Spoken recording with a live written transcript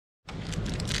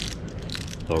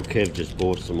Oh, Kev just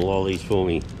bought some lollies for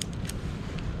me.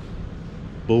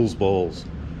 Bull's balls.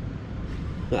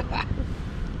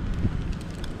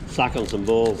 Suck on some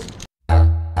balls.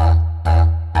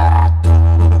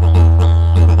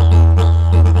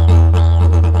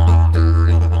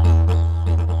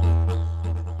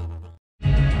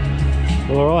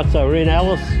 Alright, so we're in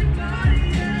Alice.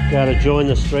 Going to join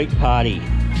the street party.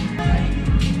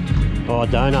 Oh,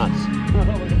 donuts.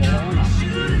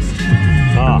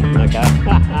 Oh, okay.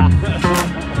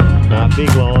 No,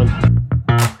 big line.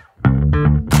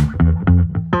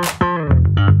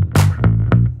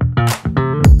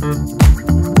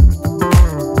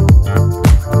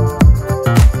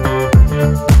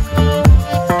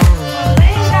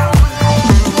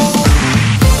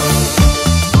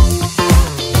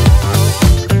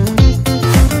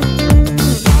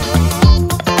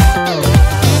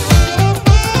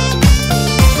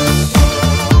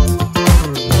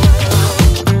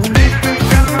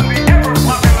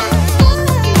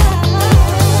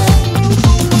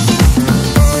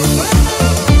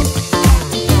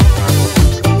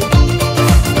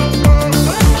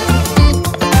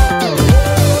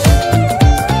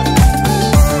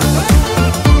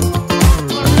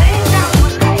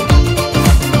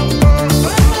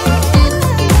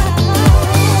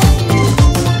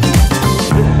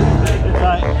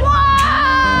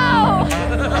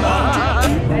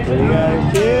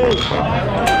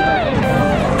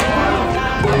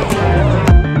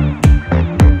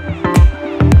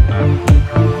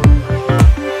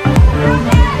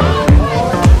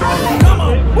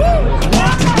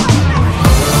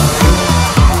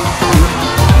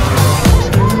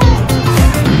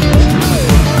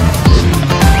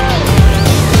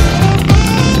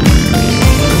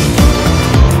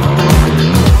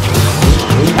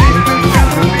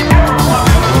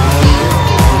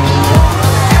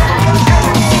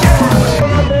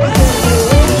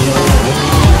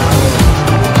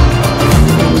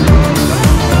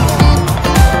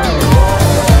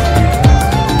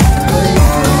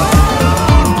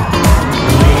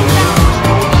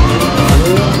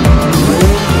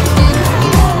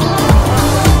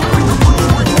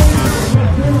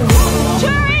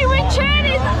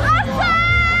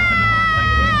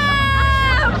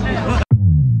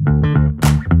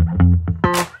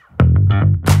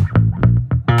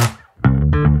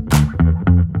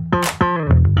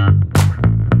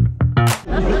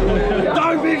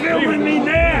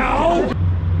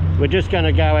 We're just going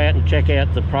to go out and check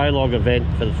out the prologue event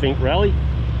for the Fink rally.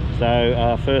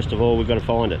 So first of all, we've got to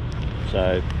find it.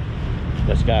 So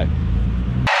let's go. Bloody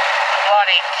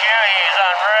queue here is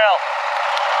unreal.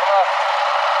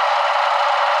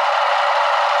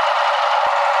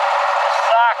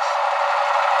 Sucks.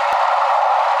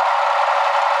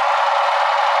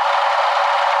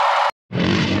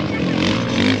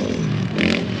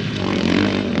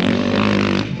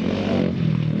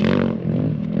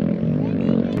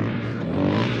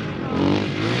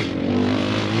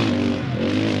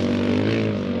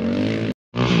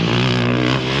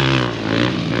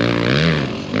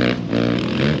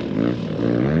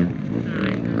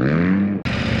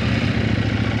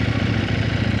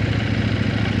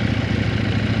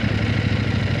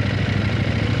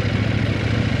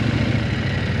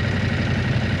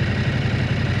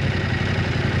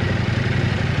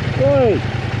 Oi!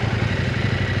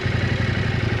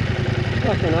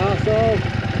 Fucking arsehole.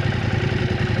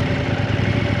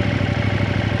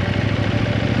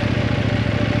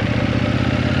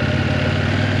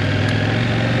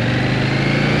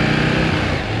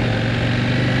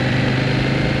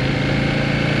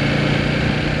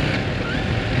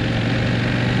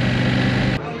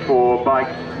 For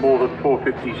bikes more than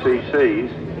 450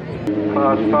 cc's,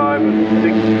 class 5 and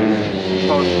 6,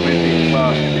 possibly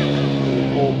class 6.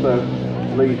 Also,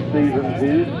 Lee Stevens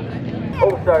is.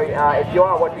 Also, if you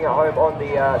are watching at home on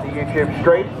the YouTube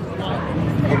stream,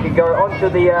 you can go onto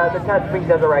the Fink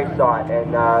Desiree site,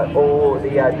 and all the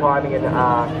timing and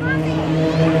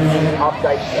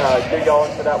updates do go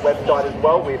onto that website as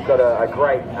well. We've got a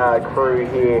great crew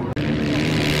here.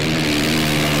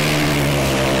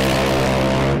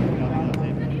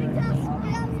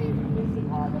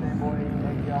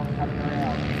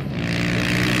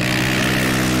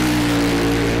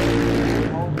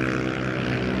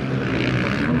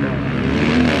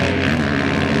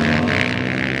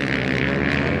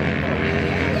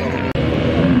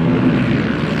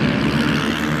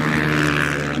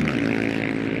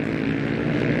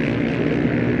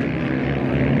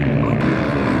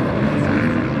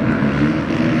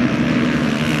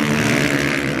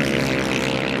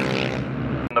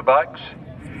 The bikes,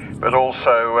 but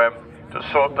also to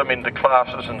sort them into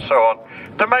classes and so on,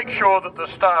 to make sure that the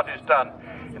start is done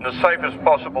in the safest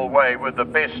possible way with the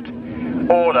best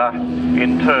order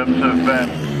in terms of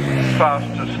fast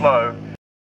to slow.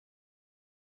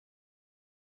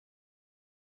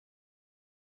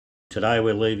 Today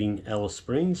we're leaving Alice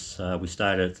Springs. We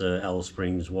stayed at the Alice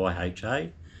Springs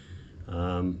YHA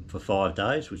for 5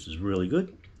 days, which is really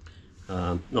good.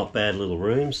 Not bad little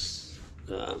rooms.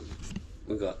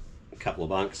 We've got a couple of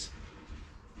bunks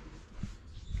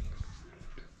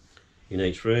in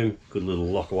each room, good little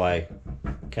lock-away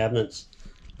cabinets,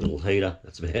 little heater,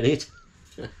 that's about it.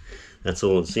 That's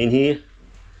all that's in here.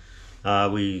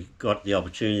 We got the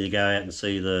opportunity to go out and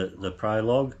see the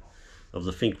prologue of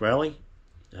the Fink rally.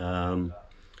 The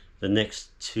next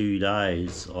 2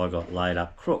 days I got laid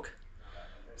up crook.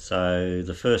 So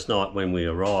the first night when we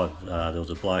arrived, there was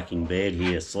a bloke in bed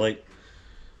here asleep.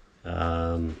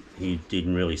 He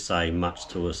didn't really say much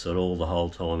to us at all the whole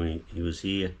time he was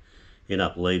here. He ended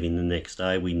up leaving the next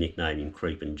day. We nicknamed him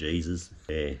Creeping Jesus.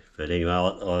 Yeah, but anyway,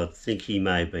 I think he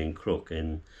may have been crook,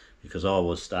 and because I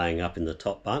was staying up in the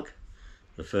top bunk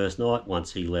the first night,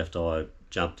 once he left I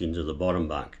jumped into the bottom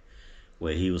bunk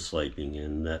where he was sleeping,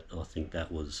 and I think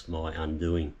that was my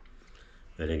undoing.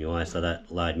 But anyway, so that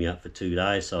laid me up for 2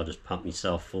 days, so I just pumped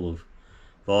myself full of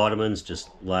vitamins, just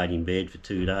laid in bed for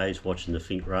 2 days watching the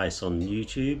Fink race on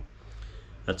YouTube.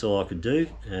 That's all I could do,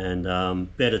 and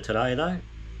better today though,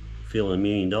 feeling $1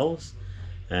 million.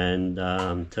 And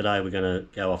today we're going to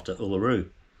go off to Uluru,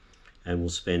 and we'll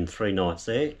spend 3 nights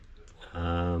there.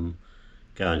 Go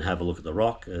and have a look at the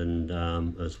rock, and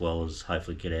as well as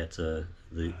hopefully get out to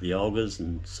the Olgas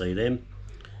and see them,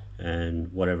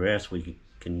 and whatever else we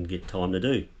can get time to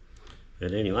do.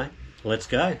 But anyway, let's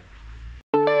go.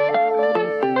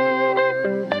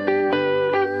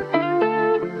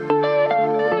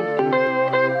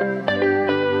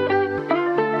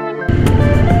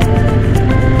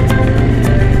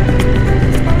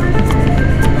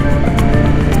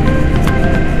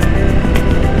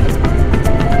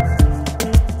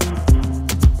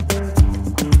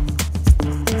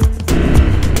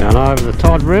 Over the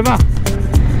Todd River.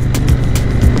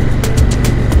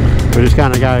 We're just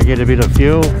going to go get a bit of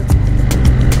fuel.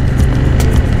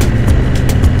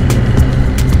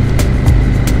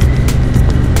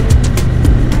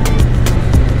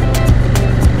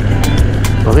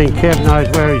 I think Kev knows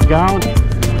where he's going.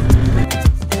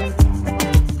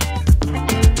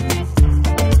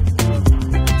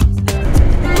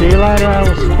 See you later,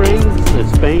 Alice Springs.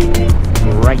 It's been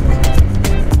great.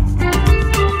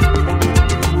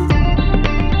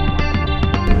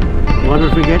 Wonder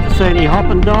if we get to see any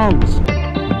hopping dogs.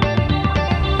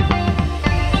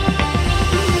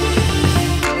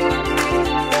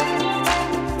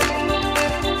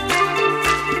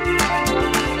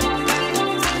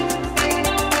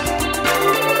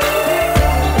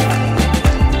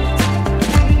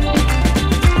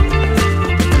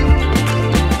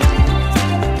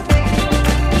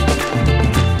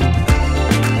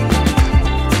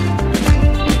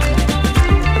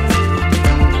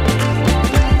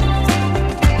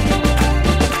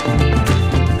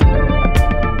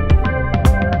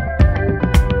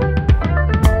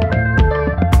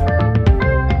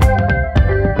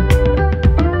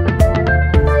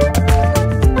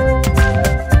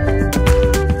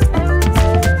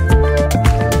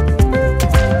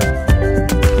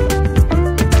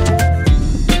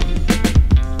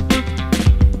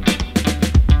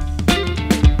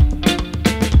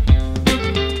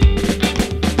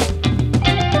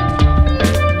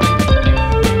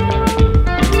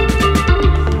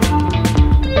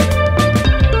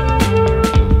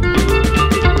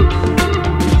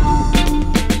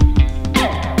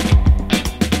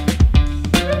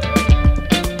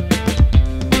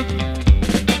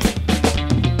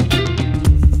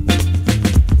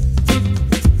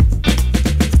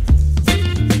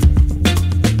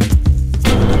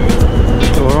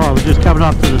 Just coming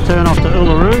up to the turn off to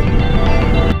Uluru.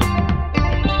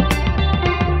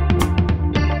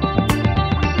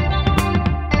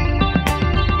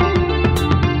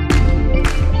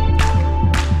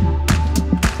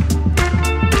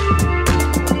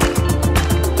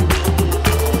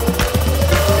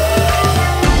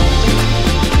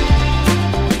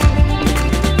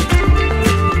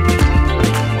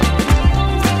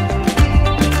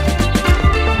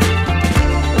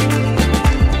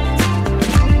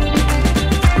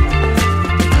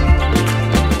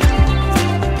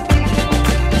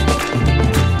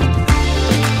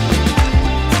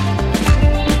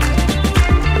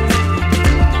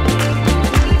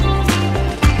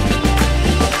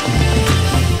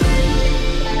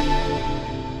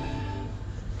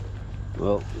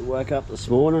 Well, we woke up this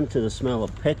morning to the smell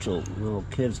of petrol. Well,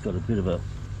 Kev's got a bit of a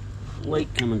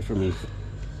leak coming from his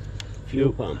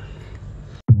fuel pump.